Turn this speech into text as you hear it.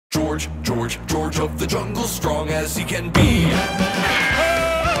George of the jungle, strong as he can be.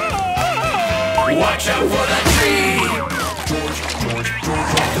 Watch out for that tree! George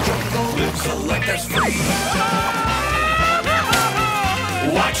of the jungle lives a life that's free.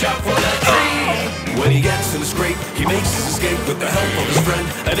 Watch out for that tree! When he gets in a scrape, he makes his escape with the help of his friend,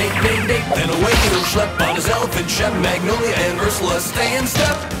 an ape named Ape. Then away he'll schlep on his elephant shep. Magnolia and Ursula stay in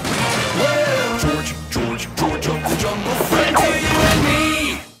step. Well, George of the jungle, friend to you and me.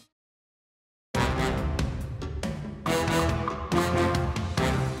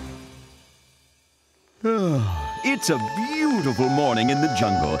 It's a beautiful morning in the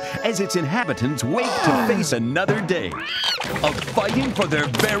jungle as its inhabitants wake to face another day of fighting for their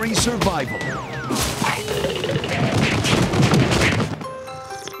very survival.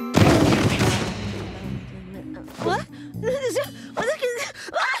 What?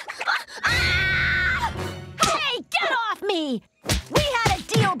 Hey, get off me! We had a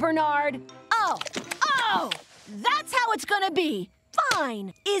deal, Bernard. Oh, that's how it's gonna be.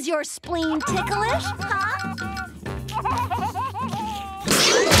 Fine. Is your spleen ticklish, huh?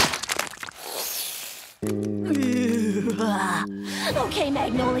 Okay,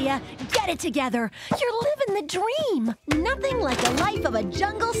 Magnolia, get it together. You're living the dream. Nothing like the life of a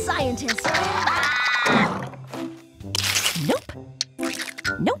jungle scientist.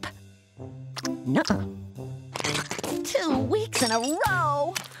 Nope. Nuh-uh. 2 weeks in a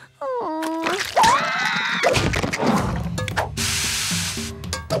row.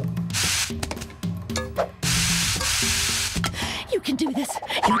 You can do this.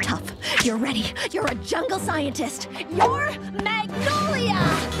 You're tough. You're ready. You're a jungle scientist. You're Magnolia!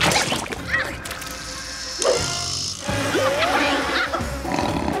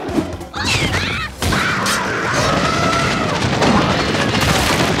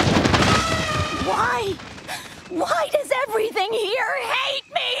 Why does everything here hate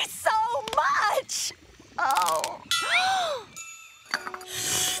me so much? Oh.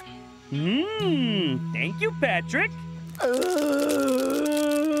 Thank you, Patrick.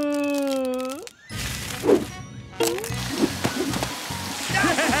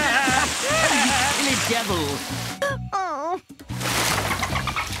 Silly devil. Oh.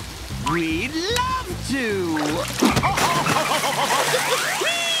 We'd love to.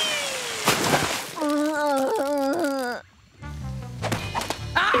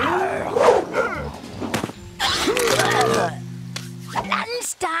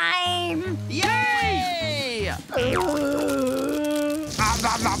 Lunchtime! Yay!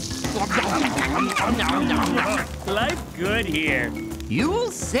 Life good here. You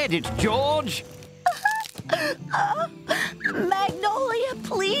said it, George. Magnolia,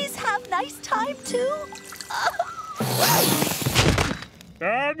 please have nice time too.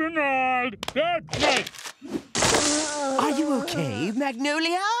 Bernard, that's me. Are you okay,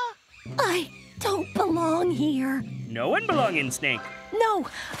 Magnolia? I don't belong here. No one belongs in Snake. No,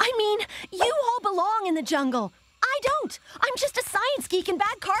 I mean, you all belong in the jungle. I don't. I'm just a science geek in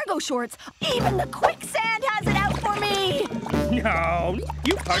bad cargo shorts. Even the quicksand has it out for me. No,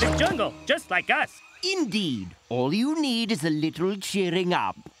 you part of jungle, just like us. Indeed. All you need is a little cheering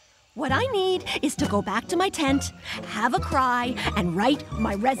up. What I need is to go back to my tent, have a cry, and write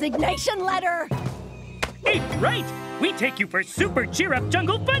my resignation letter. Hey, right! We take you for super cheer-up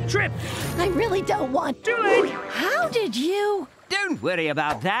jungle fun trip! I really don't want to. Too late! How did you? Don't worry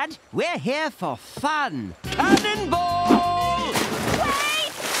about that. We're here for fun. Cannonball!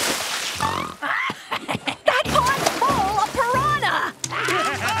 Wait! That pond's full of piranha!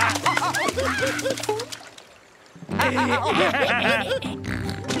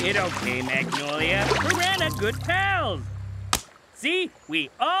 It's okay, Magnolia. Piranha good pals. See? We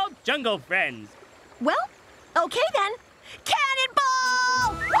all jungle friends. Well, okay then.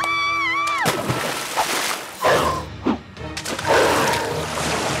 Cannonball!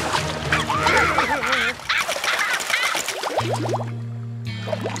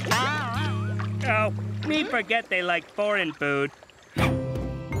 Oh, me forget they like foreign food.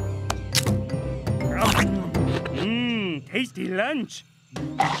 Tasty lunch.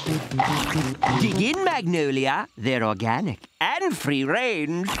 Dig in, Magnolia. They're organic and free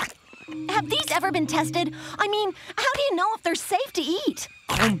range. Have these ever been tested? I mean, how do you know if they're safe to eat?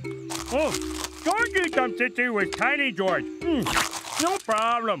 Oh, George eats some sitsi with Tiny George. No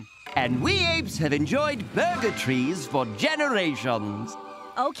problem. And we apes have enjoyed burger trees for generations.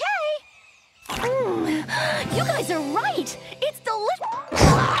 Okay. You guys are right. It's delicious.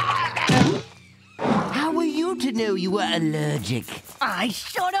 How were you to know you were allergic? I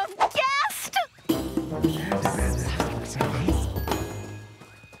should have guessed.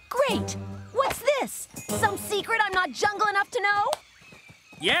 Great. What's this? Some secret I'm not jungle enough to know?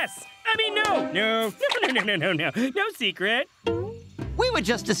 Yes. I mean, no secret. We were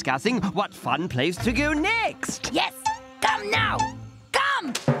just discussing what fun place to go next. Yes! Come now!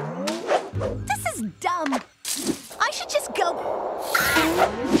 Come! This is dumb. I should just go...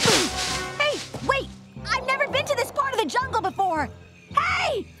 Hey, wait! I've never been to this part of the jungle before.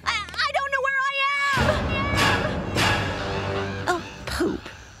 Hey! I don't know where I am! Oh, poop.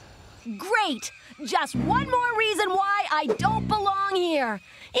 Great! Just one more reason why I don't belong here.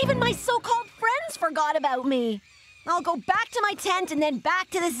 Even my so-called friends forgot about me. I'll go back to my tent and then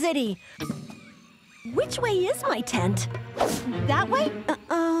back to the city. Which way is my tent? That way?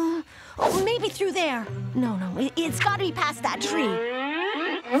 Oh, maybe through there. No, it's got to be past that tree.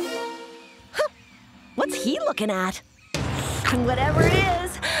 Huh. What's he looking at? Whatever it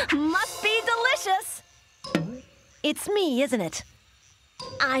is, must be delicious. It's me, isn't it?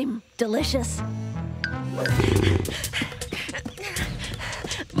 I'm delicious.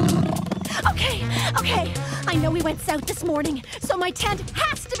 Okay. I know we went south this morning, so my tent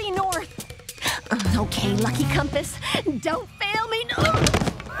has to be north. Okay, lucky compass. Don't fail me. No!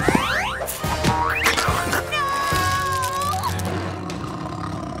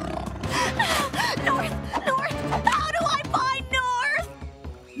 North! How do I find north?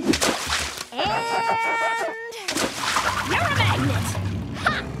 And... you're a magnet!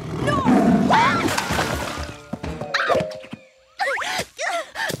 Ha! North!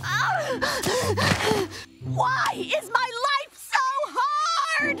 Why is my life so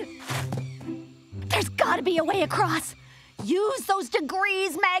hard? There's gotta be a way across. Use those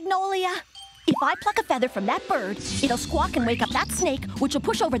degrees, Magnolia. If I pluck a feather from that bird, it'll squawk and wake up that snake, which will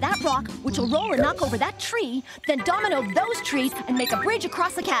push over that rock, which will roll and knock over that tree, then domino those trees and make a bridge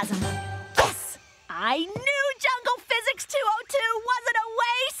across the chasm. Yes! I knew Jungle Physics 202 wasn't a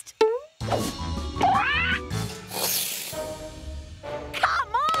waste!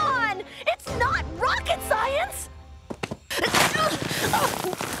 Come on! It's not rocket science!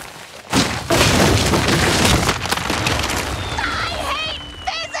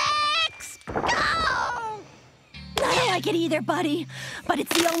 I don't like it either, buddy, but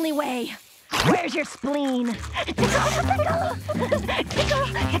it's the only way. Where's your spleen? Pickle!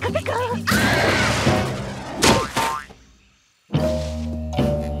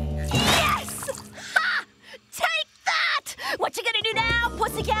 Yes! Ha! Take that! What you gonna do now,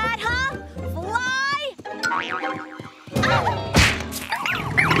 pussycat, huh? Fly?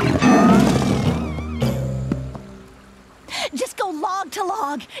 Just go log to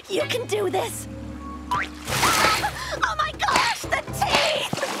log. You can do this. Oh my gosh, the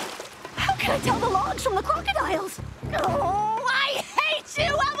teeth! How can I tell the logs from the crocodiles? Oh, I hate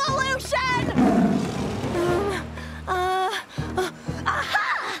you, evolution! Aha!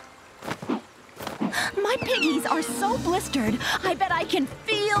 My piggies are so blistered, I bet I can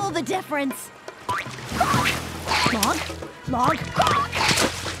feel the difference. Croc! Log, log, croc!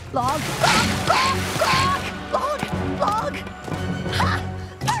 Log, croc, croc, croc! Log, log! Ha!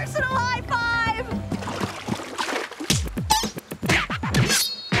 Personal high five!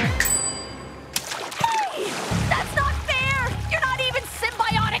 Hey! That's not fair! You're not even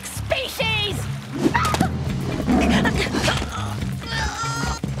symbiotic species! Ha!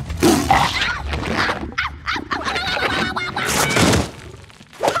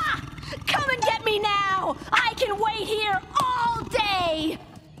 Come and get me now! I can wait here all day!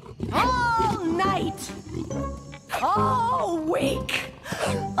 All night! All week!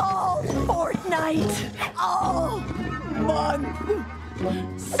 All fortnight! All month!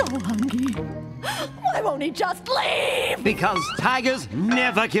 So hungry. Why won't he just leave? Because tigers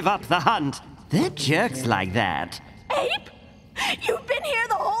never give up the hunt. They're jerks like that. Ape? You've been here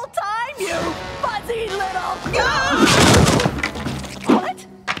the whole time, you fuzzy little... What?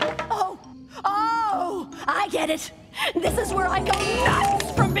 Oh, I get it. This is where I go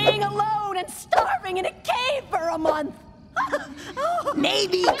nuts from being alone and starving in a cave for a month.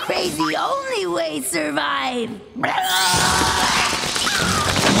 Maybe crazy only way survive.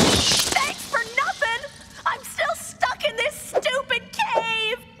 Thanks for nothing. I'm still stuck in this stupid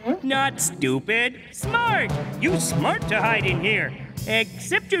cave. Not stupid. Smart. You smart to hide in here.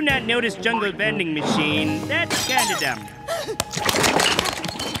 Except you not notice jungle vending machine. That's kinda dumb.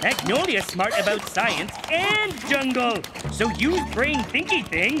 Magnolia's smart about science and jungle. So use brain thinky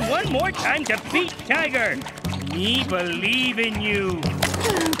thing one more time to beat Tiger. Me believe in you.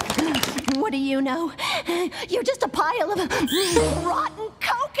 What do you know? You're just a pile of rotten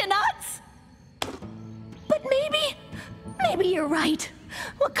coconuts. But maybe you're right.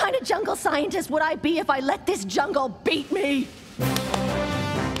 What kind of jungle scientist would I be if I let this jungle beat me?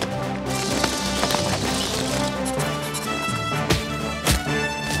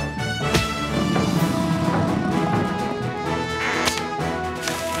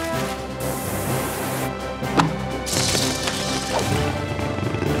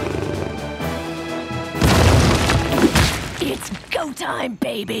 time,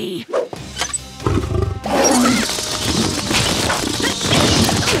 baby.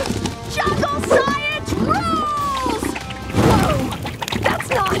 Jungle science rules! Whoa! That's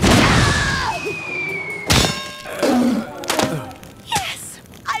not... Yes!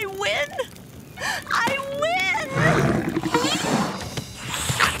 I win! I win!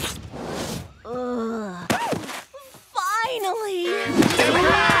 Finally!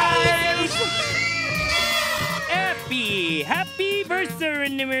 Happy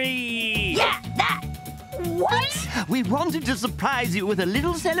anniversary! Yeah, that. What? We wanted to surprise you with a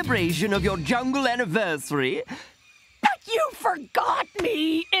little celebration of your jungle anniversary. But you forgot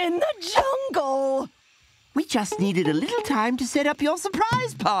me in the jungle! We just needed a little time to set up your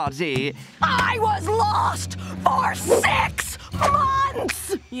surprise party. I was lost for 6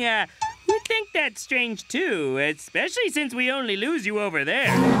 months! Yeah, we think that's strange too, especially since we only lose you over there.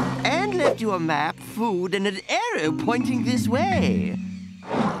 And left you a map, food, and an arrow pointing this way.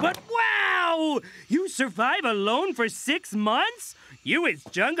 But wow! You survive alone for 6 months? You as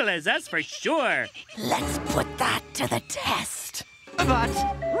jungle as us for sure. Let's put that to the test. But...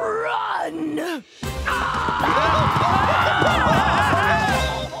 Run!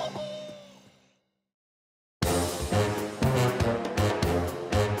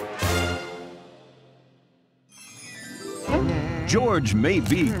 George may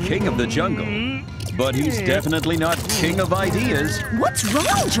be king of the jungle, but he's definitely not king of ideas. What's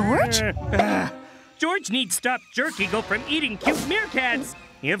wrong, George? George needs stop Jerk Eagle from eating cute meerkats.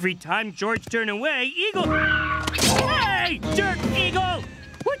 Every time George turn away, Eagle... Hey, Jerk Eagle!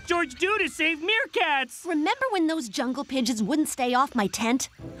 What'd George do to save meerkats? Remember when those jungle pigeons wouldn't stay off my tent?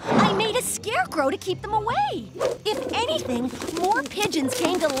 I made a scarecrow to keep them away. If anything, more pigeons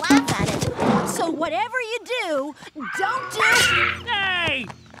came to laugh at it. So whatever you do, don't do... Hey!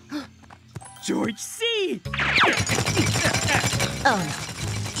 George, see! Oh,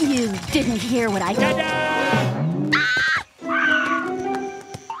 you didn't hear what I... Ta-da!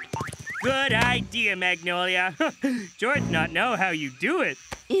 Good idea, Magnolia. George not know how you do it.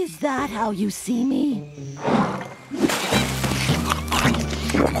 Is that how you see me?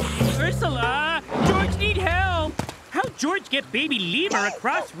 Ursula! George need help! How'd George get baby lemur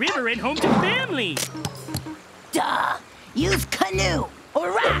across river and home to family? Duh. Use canoe,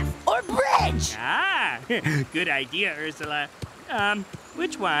 or raft, or bridge. Ah, good idea, Ursula.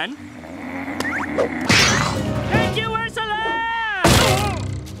 Which one? Thank you, Ursula!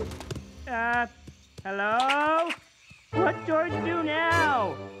 Hello? What George do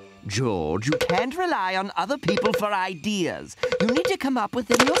now? George, you can't rely on other people for ideas. You need to come up with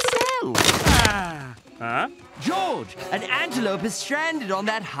them yourself. Huh? George, an antelope is stranded on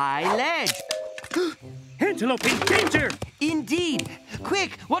that high ledge. Antelope in danger! Indeed.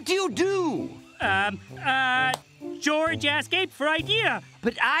 Quick, what do you do? George ask Ape for idea.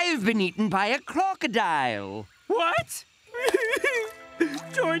 But I've been eaten by a crocodile. What?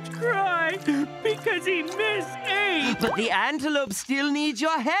 George cried because he missed Ape. But the antelope still needs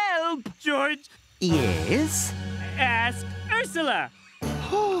your help. George, Yes? ask Ursula.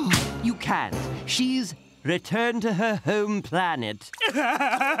 You can't. She's returned to her home planet.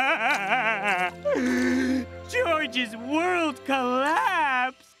 George's world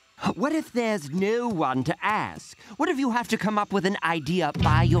collapsed. What if there's no one to ask? What if you have to come up with an idea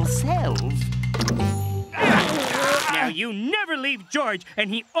by yourself? Now you never leave George, and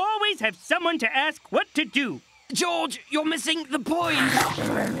he always have someone to ask what to do. George, you're missing the point.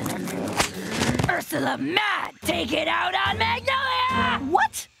 Ursula mad. Take it out on Magnolia.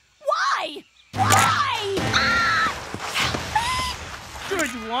 What? Why? Why?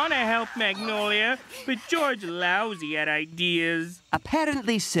 George wanna help Magnolia, but George lousy at ideas.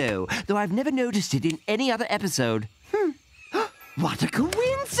 Apparently so, though I've never noticed it in any other episode. What a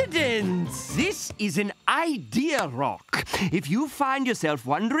coincidence! This is an idea rock. If you find yourself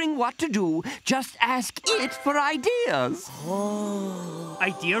wondering what to do, just ask it for ideas.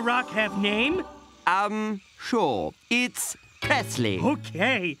 Idea Rock have name? Sure. It's Presley.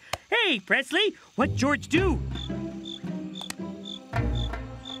 Okay. Hey, Presley, what George do?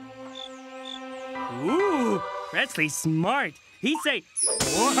 Ooh, Presley's smart. He say,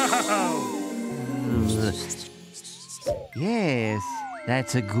 whoa. Yes,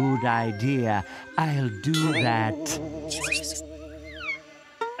 that's a good idea. I'll do that.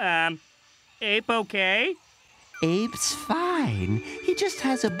 Ape okay? Ape's fine. He just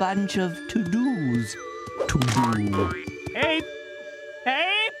has a bunch of to-dos to do. Ape!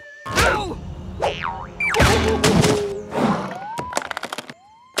 Ape! Ow!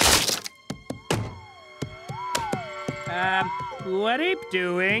 What Ape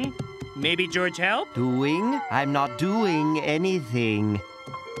doing? Maybe George help? Doing? I'm not doing anything.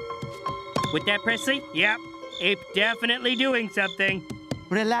 With that, Presley? Yep. Ape definitely doing something.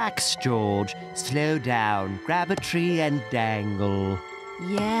 Relax, George. Slow down. Grab a tree and dangle.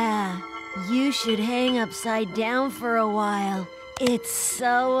 Yeah, you should hang upside down for a while. It's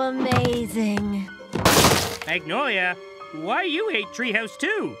so amazing. Magnolia, why you hate Treehouse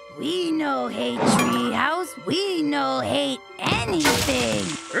too? We no hate treehouse. We no hate anything.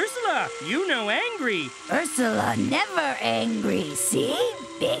 Ursula, you know angry. Ursula never angry. See?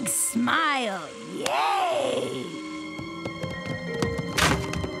 Big smile. Yay!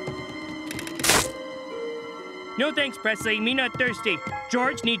 No thanks, Presley. Me not thirsty.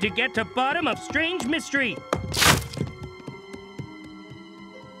 George need to get to bottom of strange mystery.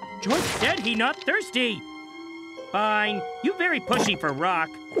 George said he not thirsty. Fine. You very pushy for rock.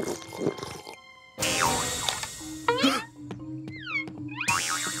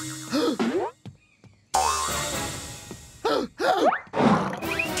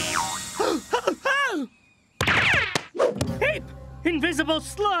 Ape! Invisible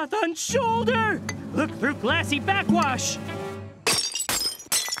sloth on shoulder! Look through glassy backwash.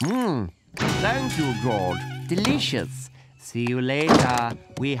 Thank you, George. Delicious. See you later.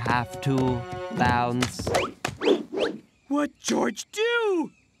 We have to bounce. What George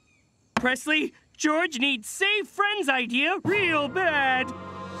do? Presley, George needs save friends idea real bad.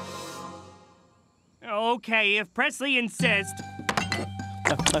 Okay, if Presley insists.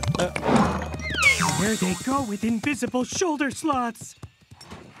 Where they go with invisible shoulder sloths?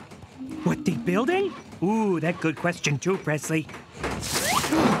 What they building? Ooh, that good question too, Presley.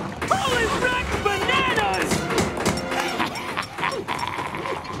 Holy rock bananas!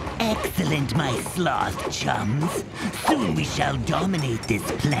 Excellent, my sloth chums. Soon we shall dominate this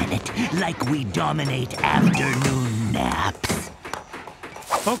planet like we dominate afternoon naps.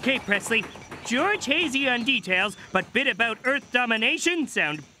 Okay, Presley. George hazy on details, but bit about Earth domination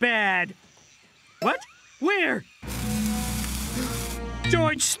sound bad. What? Where?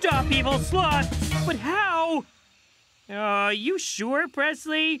 George, stop, evil sloth! But how? You sure,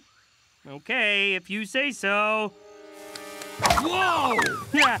 Presley? Okay, if you say so. Whoa!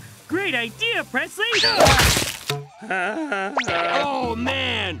 Yeah, great idea, Presley! Oh,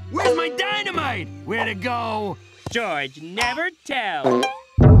 man! Where's my dynamite? Where'd it go? George, never tell.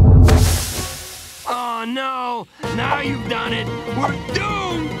 Oh, no! Now you've done it! We're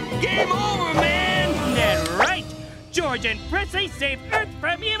doomed! Game over, man! That's right! George and Presley save Earth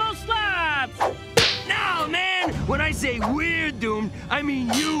from evil slobs! No, man! When I say we're doomed, I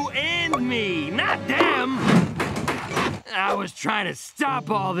mean you and me, not them! I was trying to stop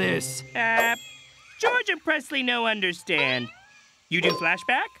all this. George and Presley no understand. You do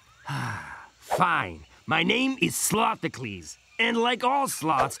flashback? Fine. My name is Slothocles. And like all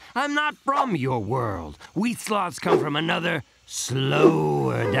sloths, I'm not from your world. We sloths come from another,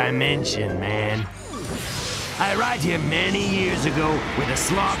 slower dimension, man. I arrived here many years ago with a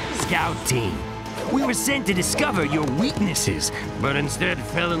sloth scout team. We were sent to discover your weaknesses, but instead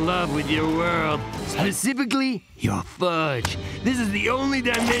fell in love with your world. Specifically, your fudge. This is the only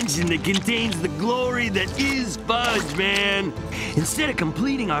dimension that contains the glory that is fudge, man. Instead of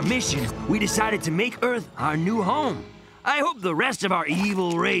completing our mission, we decided to make Earth our new home. I hope the rest of our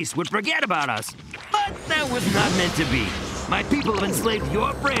evil race would forget about us, but that was not meant to be. My people have enslaved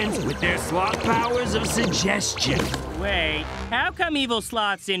your friends with their sloth powers of suggestion. Wait, how come evil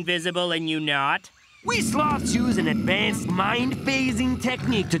sloth's invisible and you not? We sloths use an advanced mind-phasing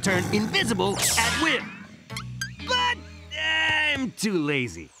technique to turn invisible at will. But I'm too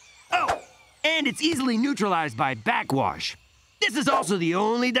lazy. Oh, and it's easily neutralized by backwash. This is also the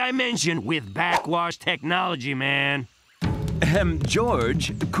only dimension with backwash technology, man.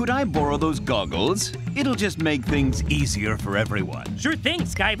 George, could I borrow those goggles? It'll just make things easier for everyone. Sure thing,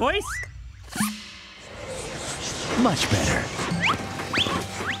 Sky Voice. Much better.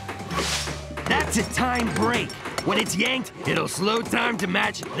 That's a time break. When it's yanked, it'll slow time to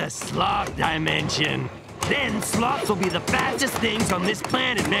match the sloth dimension. Then sloths will be the fastest things on this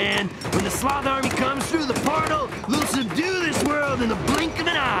planet, man. When the sloth army comes through the portal, they'll subdue this world in the blink of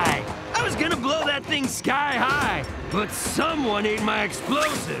an eye. I was gonna blow that thing sky high, but someone ate my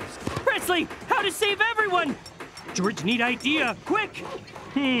explosives. Presley, how to save everyone? George need idea, quick.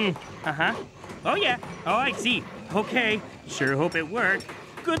 Uh-huh. Oh yeah, oh I see. Okay, sure hope it worked.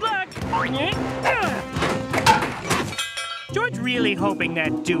 Good luck. George really hoping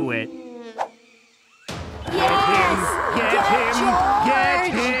that do it. Yes!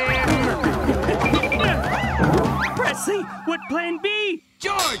 Get him! Presley, what plan B?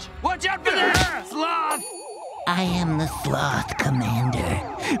 George, watch out for that sloth! I am the Sloth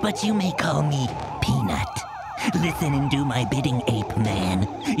Commander, but you may call me Peanut. Listen and do my bidding, Ape Man.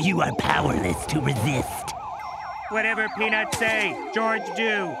 You are powerless to resist. Whatever Peanut say, George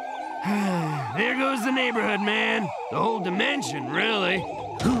do. There goes the neighborhood, man. The whole dimension, really.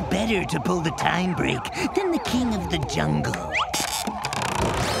 Who better to pull the time brake than the king of the jungle?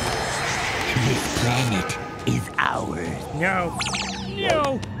 This planet is ours. No.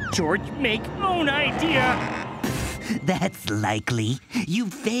 George, make own idea. That's likely. You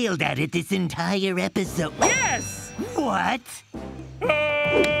failed at it this entire episode. Yes! What?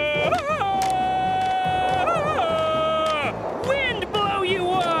 Wind blow you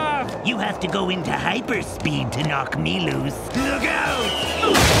off! You have to go into hyperspeed to knock me loose. Look out!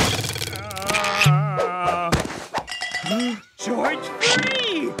 George,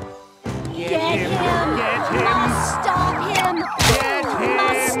 free! Get him! Get him! Must stop him! Get him!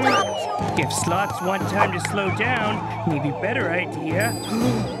 Must stop George! If sloths want time to slow down, maybe better idea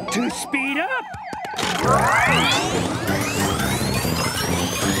to speed up.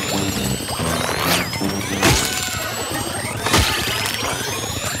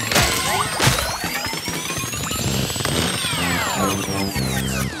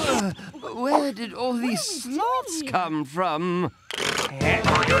 Where did all these sloths come from?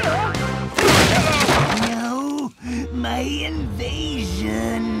 No, my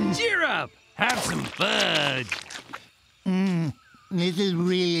invasion. Cheer up. Have some fudge. This is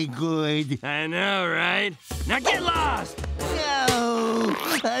really good. I know, right? Now get lost. No,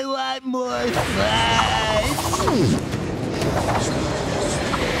 I want more fudge.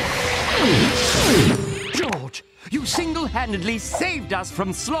 George, you single-handedly saved us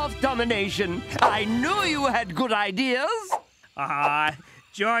from sloth domination. I knew you had good ideas.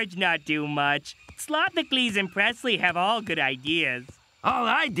 George not do much. Slothicles and Presley have all good ideas. All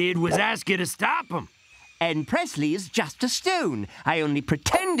I did was ask you to stop him. And Presley is just a stone. I only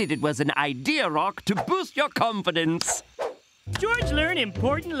pretended it was an idea rock to boost your confidence. George learned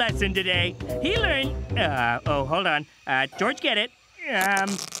important lesson today. He learned, hold on. George get it.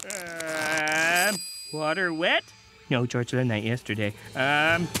 Water wet? No, George learned that yesterday.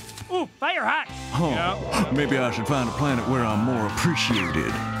 Fire hot. Maybe I should find a planet where I'm more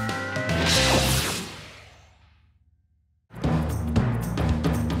appreciated.